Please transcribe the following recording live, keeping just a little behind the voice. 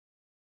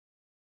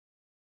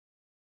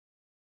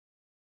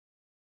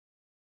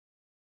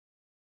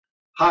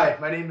Hi,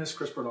 my name is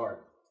Chris Bernard.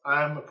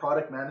 I'm a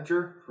product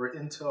manager for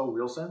Intel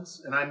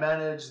RealSense, and I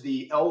manage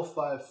the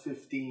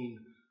L515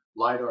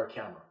 LiDAR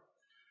camera.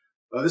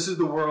 This is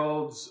the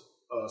world's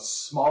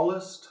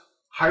smallest,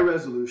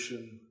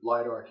 high-resolution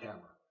LiDAR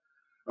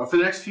camera. For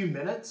the next few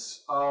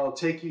minutes, I'll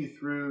take you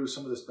through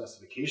some of the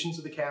specifications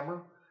of the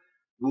camera.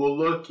 We'll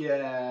look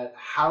at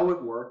how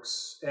it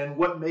works and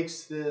what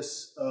makes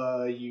this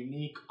a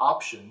unique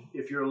option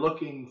if you're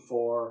looking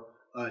for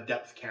a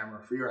depth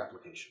camera for your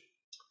application.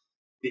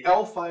 The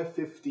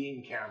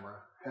L515 camera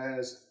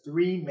has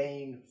three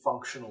main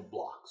functional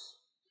blocks.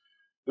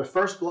 The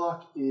first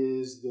block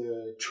is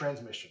the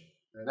transmission,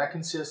 and that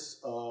consists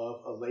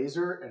of a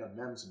laser and a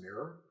MEMS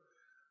mirror.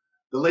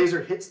 The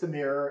laser hits the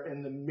mirror,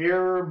 and the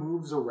mirror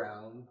moves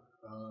around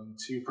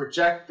to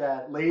project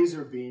that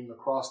laser beam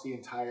across the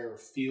entire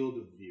field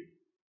of view.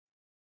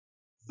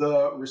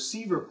 The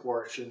receiver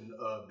portion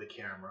of the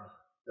camera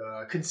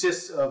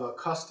consists of a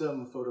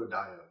custom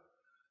photodiode.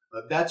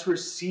 That's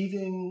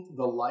receiving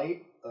the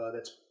light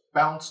that's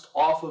bounced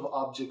off of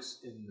objects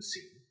in the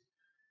scene.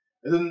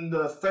 And then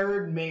the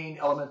third main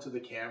element of the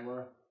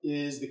camera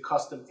is the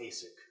custom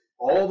ASIC.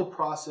 All the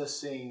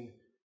processing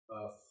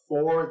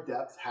for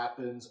depth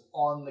happens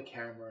on the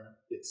camera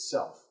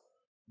itself.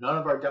 None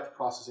of our depth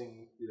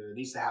processing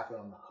needs to happen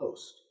on the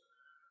host.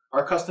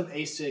 Our custom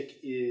ASIC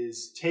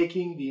is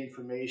taking the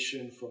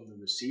information from the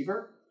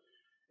receiver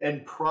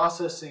and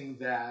processing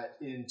that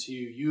into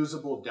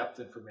usable depth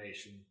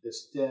information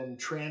that's then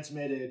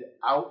transmitted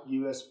out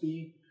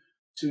USB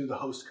to the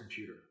host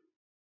computer.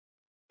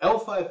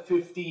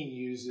 L515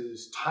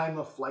 uses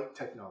time-of-flight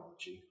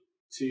technology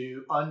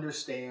to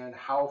understand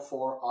how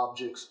far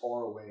objects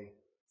are away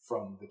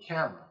from the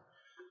camera.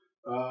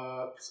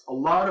 A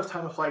lot of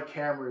time-of-flight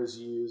cameras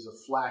use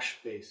a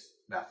flash-based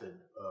method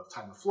of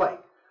time-of-flight.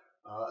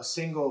 A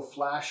single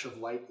flash of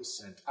light is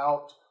sent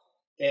out,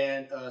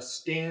 and a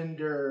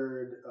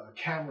standard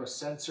camera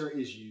sensor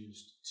is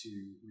used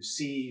to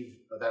receive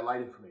that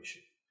light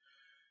information.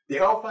 The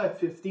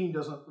L515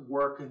 doesn't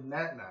work in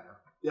that manner.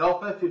 The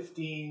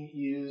L515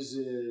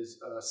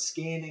 uses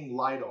scanning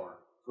LiDAR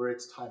for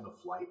its time of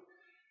flight.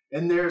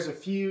 And there's a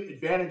few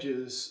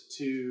advantages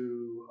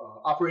to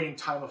operating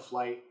time of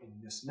flight in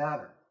this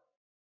manner.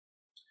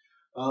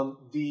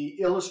 The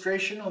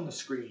illustration on the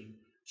screen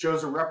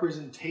shows a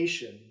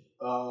representation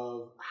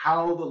of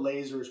how the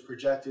laser is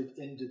projected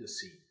into the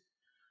scene.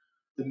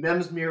 The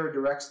MEMS mirror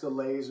directs the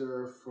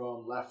laser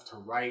from left to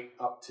right,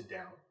 up to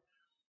down.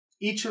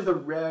 Each of the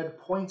red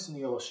points in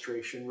the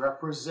illustration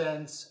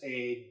represents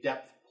a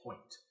depth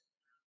point.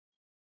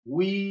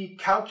 We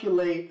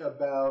calculate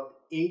about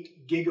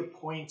 8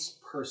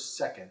 gigapoints per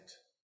second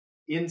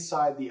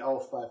inside the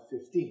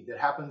L515. That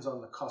happens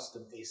on the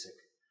custom ASIC.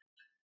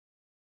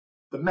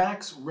 The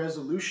max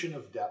resolution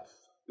of depth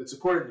that's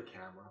supported in the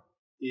camera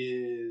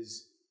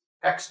is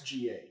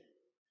XGA.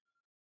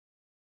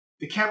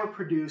 The camera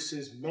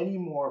produces many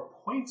more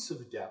points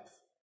of depth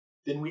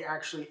than we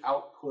actually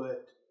output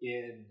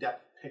in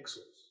depth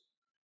pixels.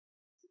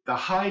 The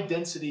high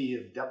density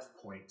of depth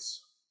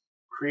points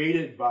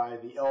created by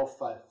the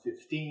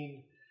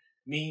L515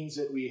 means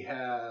that we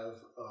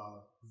have a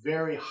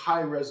very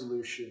high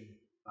resolution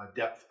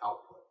depth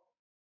output.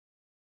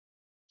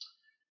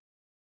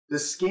 The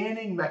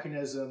scanning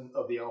mechanism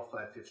of the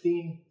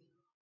L515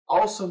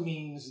 also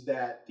means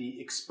that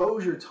the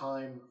exposure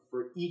time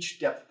for each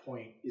depth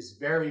point is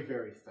very,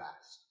 very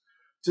fast,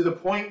 to the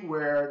point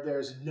where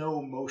there's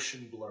no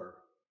motion blur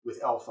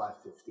with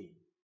L515.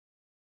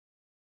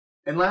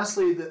 And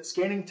lastly, the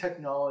scanning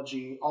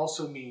technology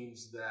also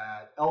means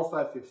that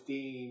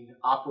L515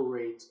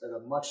 operates at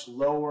a much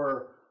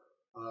lower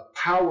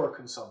power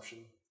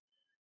consumption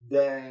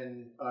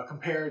than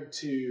compared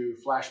to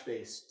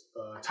flash-based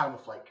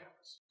time-of-flight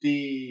cameras.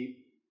 The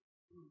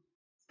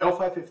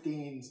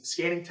L515's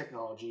scanning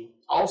technology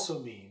also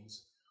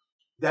means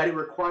that it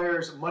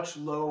requires much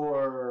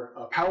lower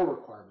power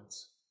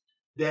requirements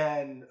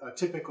than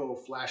typical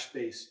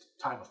flash-based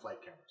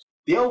time-of-flight cameras.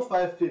 The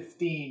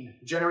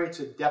L515 generates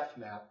a depth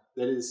map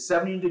that is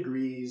 70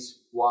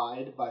 degrees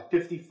wide by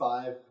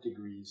 55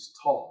 degrees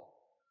tall.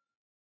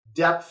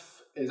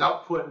 Depth is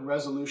output and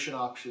resolution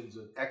options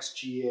of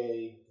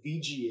XGA,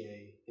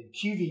 VGA, and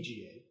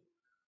QVGA.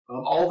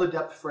 All the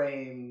depth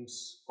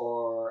frames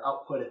are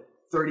output at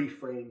 30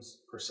 frames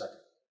per second.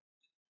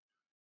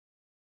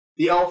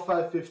 The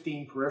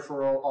L515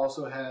 peripheral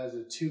also has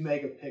a 2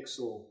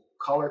 megapixel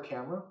color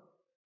camera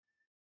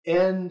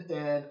and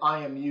an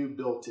IMU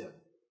built in.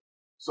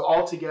 So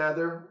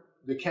altogether,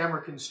 the camera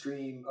can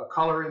stream a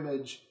color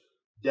image,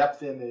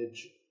 depth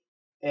image,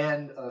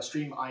 and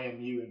stream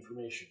IMU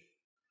information.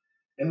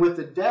 And with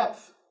the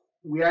depth,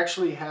 we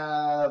actually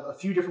have a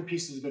few different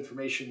pieces of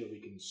information that we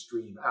can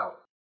stream out.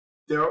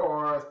 There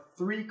are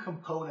three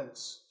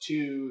components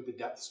to the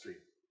depth stream.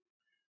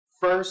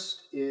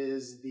 First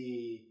is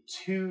the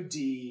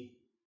 2D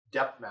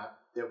depth map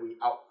that we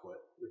output,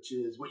 which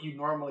is what you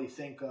normally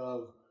think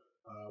of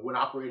when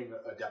operating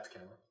a depth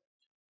camera.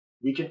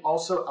 We can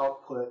also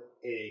output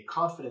a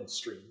confidence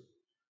stream.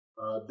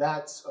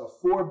 That's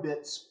 4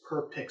 bits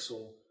per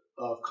pixel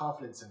of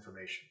confidence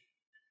information.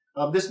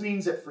 This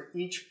means that for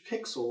each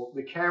pixel,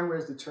 the camera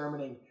is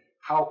determining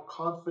how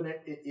confident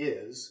it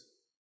is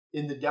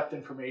in the depth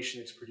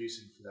information it's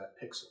producing for that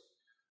pixel.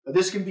 Now,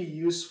 this can be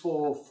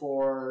useful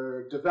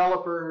for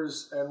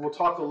developers, and we'll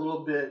talk a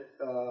little bit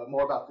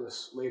more about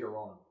this later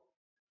on.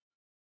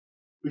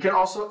 We can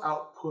also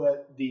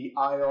output the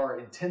IR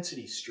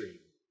intensity stream.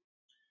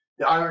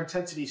 The IR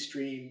intensity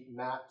stream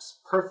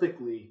maps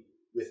perfectly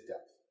with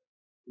depth.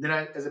 And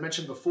then, as I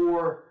mentioned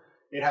before,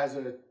 it has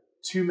a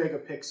 2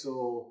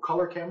 megapixel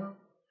color camera,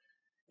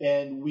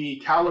 and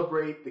we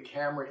calibrate the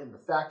camera in the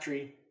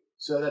factory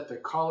so that the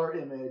color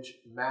image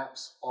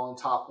maps on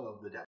top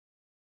of the depth.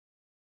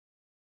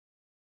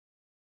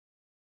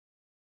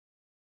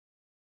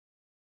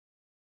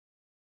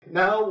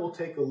 Now we'll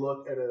take a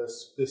look at a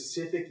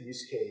specific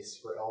use case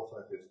for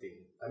L515.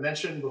 I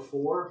mentioned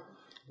before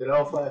that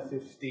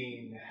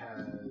L515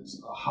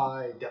 has a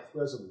high depth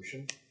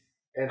resolution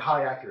and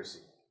high accuracy,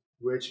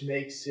 which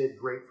makes it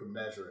great for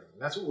measuring.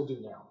 And that's what we'll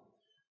do now.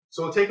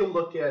 So we'll take a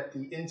look at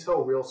the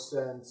Intel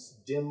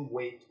RealSense Dim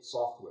Weight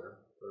software,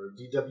 or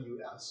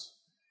DWS.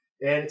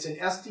 And it's an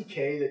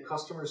SDK that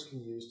customers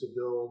can use to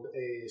build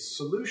a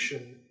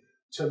solution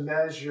to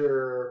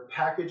measure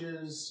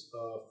packages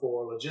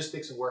for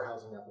logistics and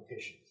warehousing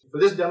applications. For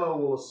this demo,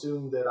 we'll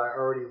assume that I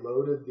already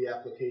loaded the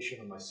application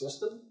on my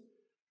system.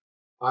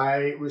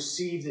 I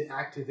received an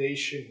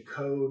activation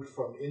code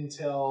from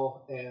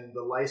Intel, and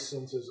the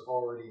license is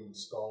already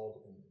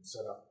installed and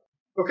set up.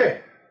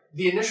 Okay.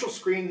 The initial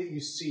screen that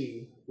you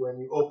see when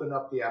you open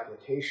up the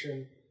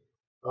application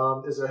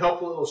is a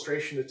helpful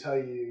illustration to tell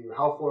you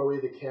how far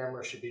away the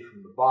camera should be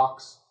from the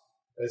box,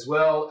 as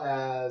well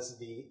as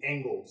the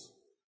angles.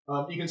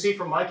 You can see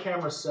from my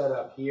camera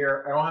setup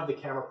here, I don't have the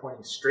camera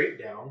pointing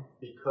straight down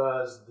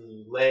because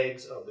the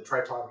legs of the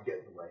tripod would get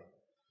in the way.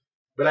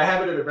 But I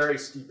have it at a very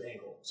steep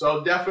angle. So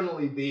I'll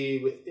definitely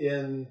be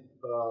within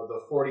the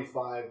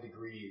 45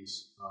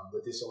 degrees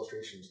that this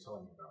illustration is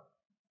telling me about.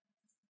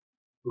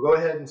 We'll go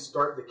ahead and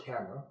start the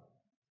camera.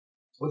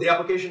 What the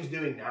application is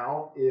doing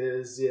now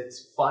is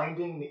it's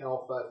finding the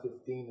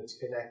L515 that's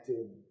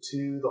connected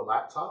to the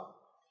laptop.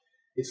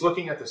 It's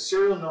looking at the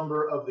serial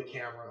number of the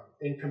camera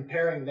and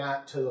comparing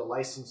that to the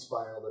license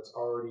file that's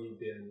already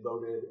been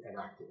loaded and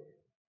activated.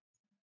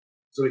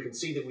 So we can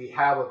see that we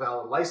have a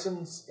valid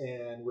license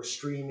and we're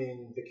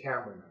streaming the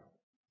camera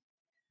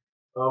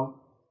now.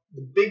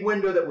 The big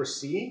window that we're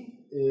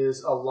seeing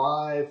is a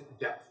live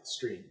depth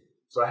stream.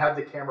 So I have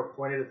the camera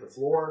pointed at the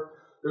floor.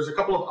 There's a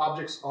couple of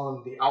objects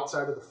on the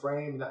outside of the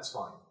frame, and that's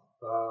fine.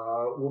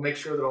 We'll make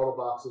sure that all the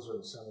boxes are in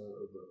the center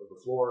of the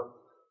floor.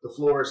 The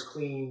floor is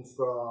clean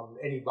from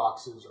any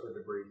boxes or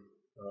debris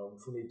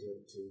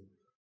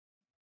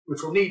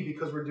which we'll need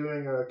because we're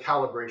doing a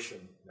calibration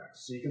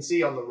next. So you can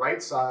see on the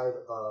right side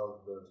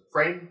of the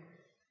frame,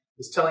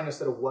 it's telling us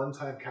that a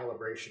one-time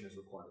calibration is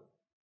required.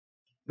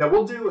 Now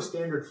we'll do a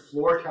standard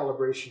floor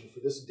calibration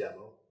for this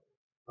demo.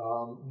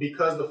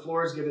 Because the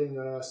floor is giving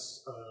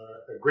us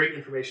great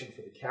information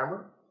for the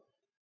camera.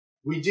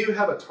 We do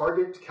have a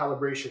target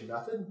calibration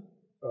method.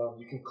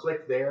 You can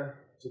click there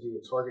to do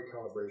a target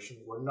calibration.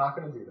 We're not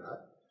going to do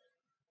that.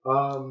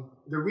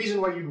 The reason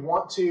why you'd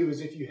want to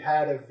is if you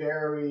had a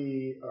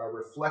very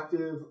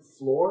reflective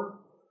floor,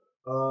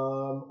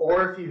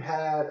 or if you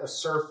had a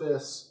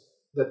surface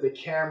that the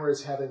camera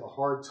is having a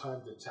hard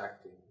time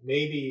detecting,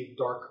 maybe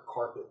dark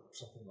carpet or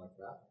something like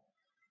that.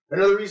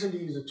 Another reason to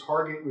use a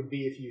target would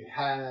be if you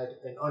had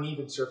an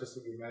uneven surface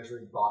that you're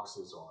measuring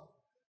boxes on.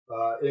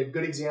 A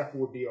good example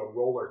would be a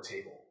roller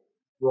table.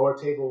 Roller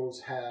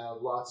tables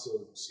have lots of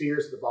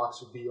spheres that the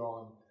box would be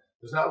on.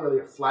 There's not really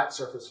a flat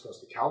surface for us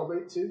to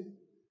calibrate to.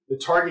 The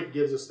target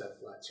gives us that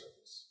flat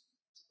surface.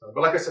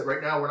 But like I said,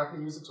 right now we're not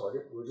going to use the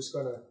target. We're just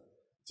going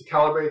to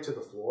calibrate to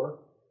the floor.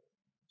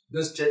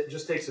 This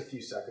just takes a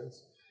few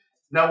seconds.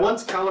 Now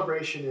once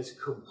calibration is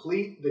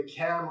complete, the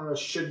camera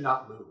should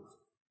not move.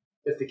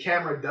 If the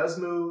camera does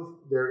move,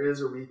 there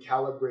is a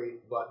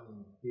recalibrate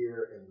button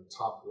here in the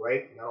top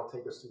right, and that'll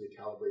take us through the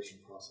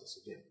calibration process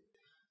again.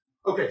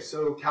 Okay,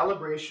 so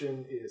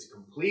calibration is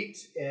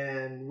complete,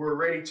 and we're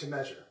ready to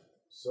measure.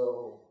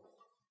 So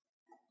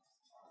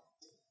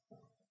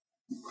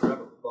grab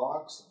a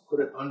box,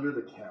 put it under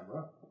the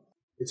camera.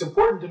 It's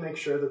important to make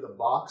sure that the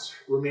box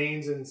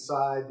remains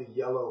inside the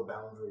yellow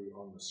boundary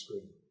on the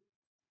screen.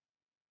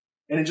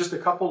 And in just a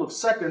couple of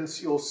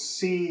seconds, you'll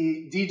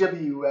see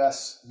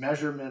DWS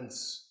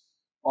measurements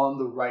on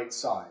the right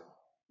side.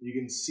 You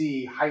can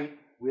see height,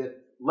 width,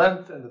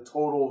 length, and the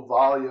total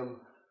volume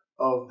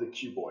of the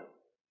cuboid.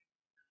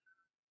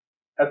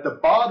 At the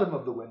bottom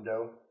of the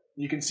window,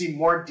 you can see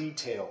more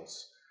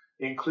details,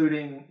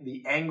 including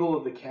the angle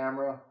of the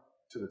camera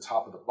to the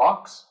top of the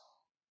box,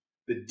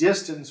 the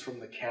distance from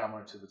the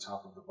camera to the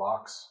top of the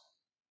box,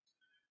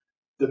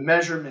 the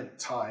measurement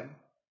time,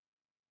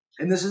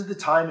 and this is the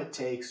time it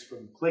takes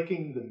from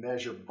clicking the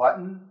measure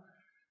button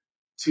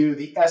to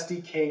the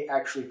SDK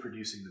actually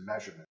producing the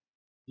measurement.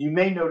 You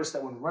may notice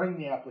that when running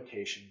the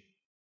application,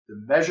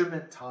 the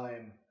measurement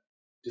time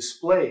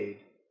displayed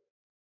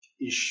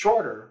is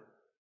shorter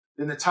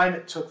than the time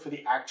it took for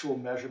the actual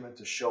measurement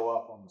to show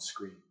up on the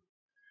screen.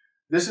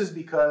 This is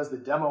because the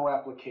demo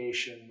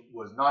application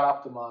was not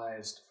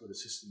optimized for the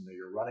system that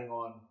you're running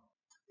on.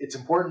 It's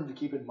important to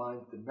keep in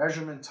mind that the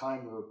measurement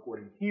time we're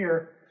reporting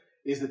here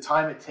is the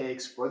time it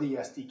takes for the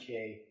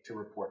SDK to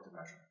report the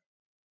measurement.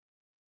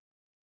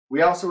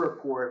 We also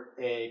report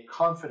a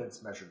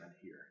confidence measurement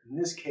here, in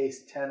this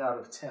case 10 out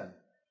of 10.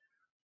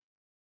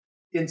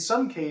 In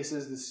some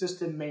cases, the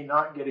system may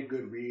not get a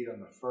good read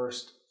on the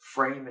first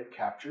frame it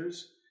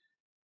captures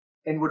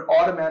and would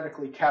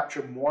automatically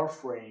capture more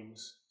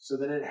frames so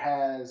that it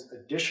has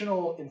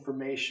additional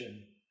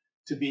information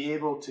to be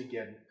able to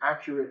get an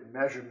accurate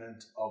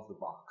measurement of the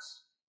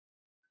box.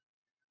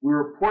 We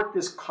report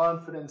this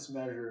confidence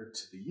measure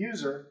to the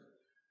user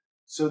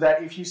so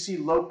that if you see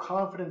low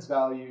confidence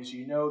values,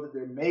 you know that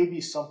there may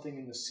be something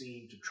in the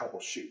scene to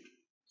troubleshoot.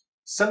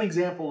 Some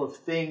example of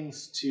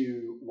things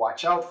to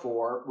watch out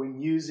for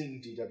when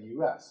using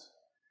DWS.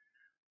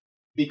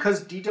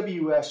 Because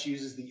DWS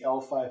uses the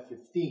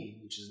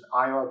L515, which is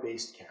an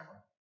IR-based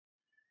camera,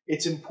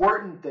 it's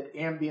important that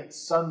ambient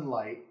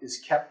sunlight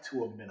is kept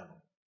to a minimum.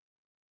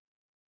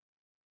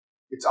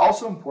 It's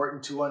also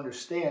important to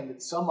understand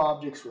that some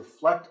objects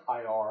reflect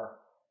IR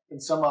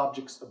and some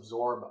objects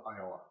absorb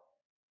IR.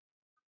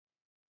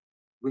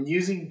 When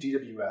using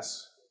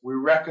DWS, we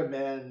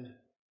recommend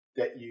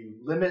that you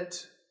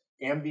limit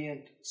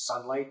ambient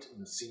sunlight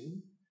in the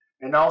scene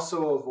and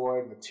also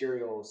avoid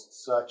materials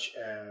such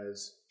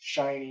as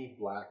shiny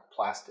black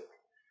plastic,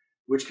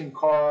 which can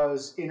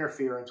cause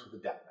interference with the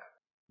depth map.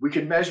 We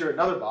can measure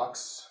another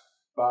box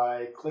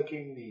by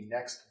clicking the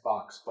Next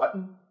Box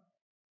button,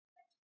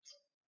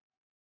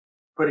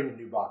 putting a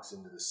new box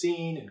into the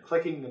scene, and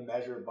clicking the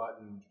Measure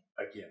button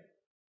again.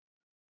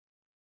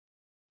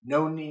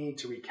 No need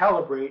to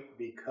recalibrate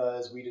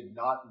because we did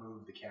not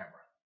move the camera.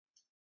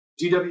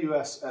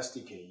 DWS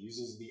SDK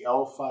uses the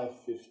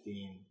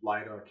L515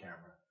 LiDAR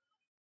camera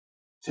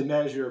to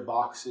measure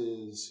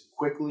boxes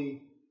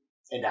quickly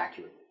and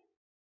accurately.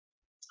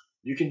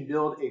 You can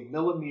build a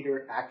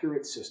millimeter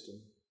accurate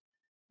system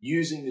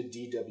using the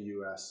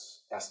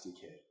DWS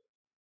SDK.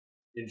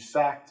 In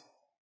fact,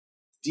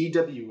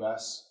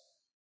 DWS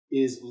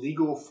is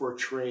legal for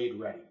trade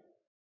ready,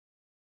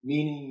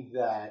 meaning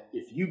that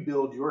if you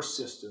build your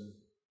system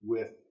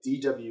with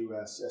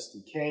DWS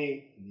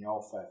SDK and the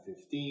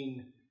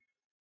L515,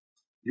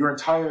 your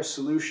entire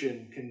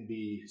solution can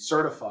be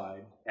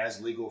certified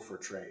as legal for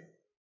trade.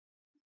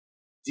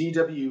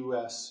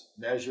 DWS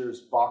measures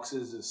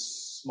boxes as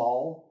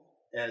small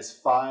as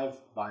 5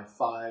 by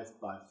 5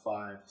 by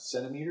 5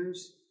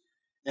 centimeters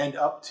and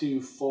up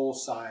to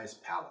full-size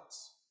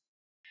pallets.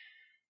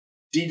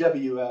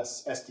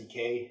 DWS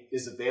SDK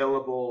is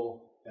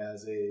available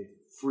as a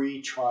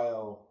free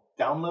trial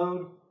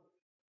download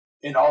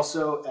and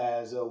also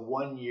as a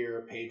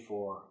 1-year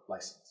paid-for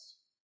license.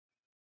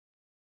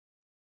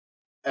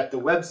 At the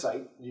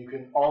website, you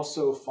can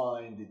also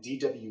find the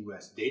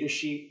DWS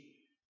datasheet,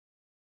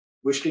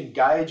 which can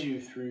guide you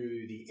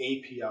through the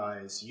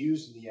APIs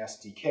used in the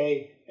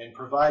SDK and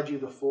provide you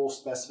the full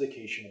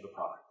specification of the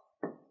product.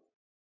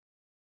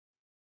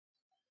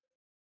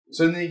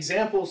 So in the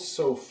examples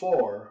so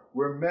far,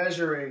 we're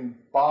measuring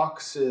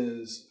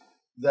boxes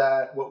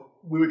that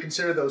we would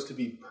consider those to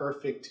be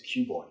perfect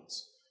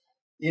cuboids.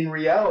 In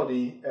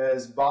reality,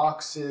 as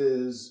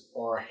boxes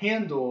are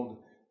handled,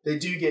 they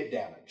do get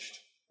damaged.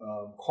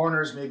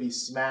 Corners may be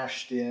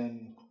smashed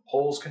in,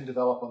 holes can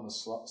develop on the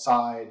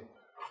side,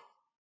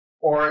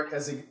 or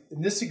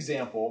in this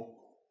example,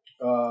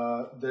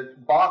 the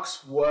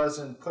box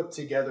wasn't put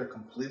together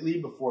completely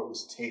before it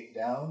was taped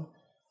down,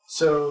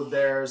 so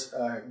there's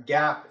a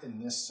gap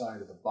in this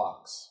side of the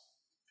box.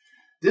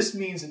 This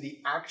means that the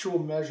actual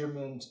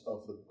measurement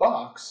of the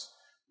box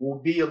will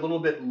be a little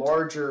bit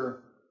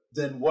larger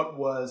than what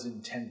was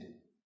intended.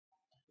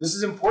 This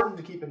is important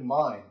to keep in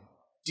mind.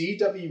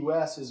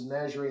 DWS is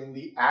measuring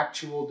the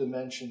actual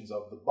dimensions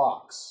of the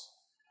box.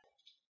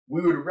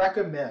 We would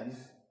recommend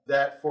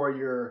that for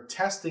your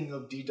testing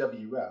of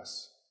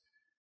DWS,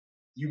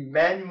 you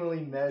manually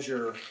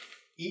measure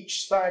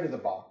each side of the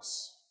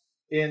box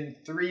in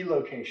 3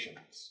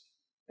 locations,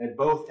 at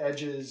both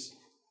edges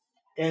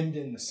and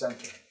in the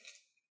center,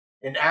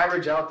 and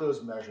average out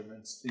those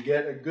measurements to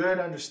get a good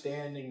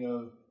understanding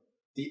of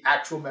the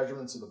actual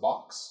measurements of the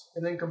box,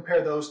 and then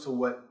compare those to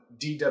what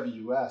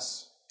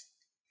DWS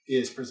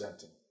is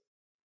presenting.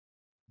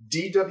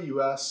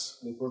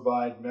 DWS will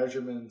provide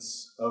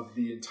measurements of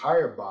the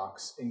entire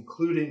box,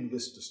 including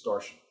this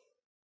distortion.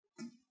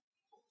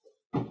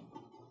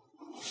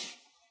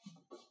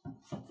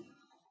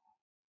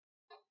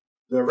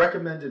 The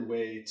recommended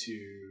way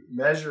to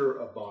measure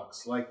a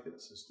box like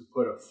this is to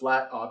put a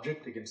flat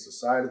object against the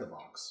side of the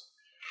box,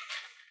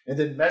 and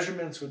then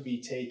measurements would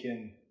be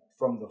taken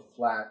from the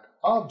flat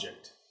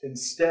object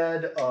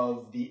instead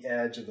of the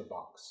edge of the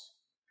box.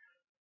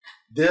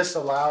 This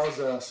allows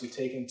us to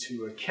take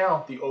into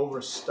account the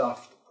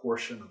overstuffed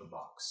portion of the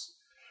box.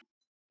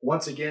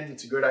 Once again,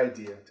 it's a good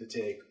idea to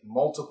take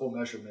multiple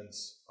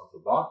measurements of the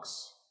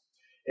box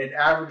and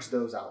average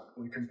those out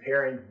when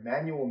comparing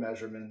manual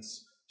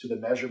measurements to the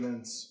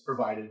measurements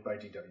provided by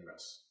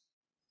DWS.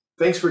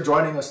 Thanks for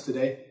joining us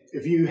today.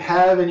 If you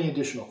have any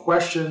additional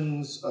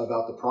questions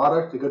about the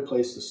product, a good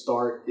place to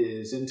start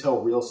is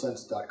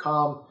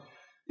intelRealSense.com.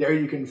 There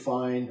you can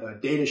find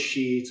data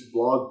sheets,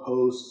 blog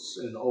posts,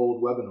 and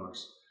old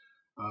webinars.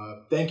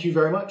 Thank you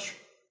very much.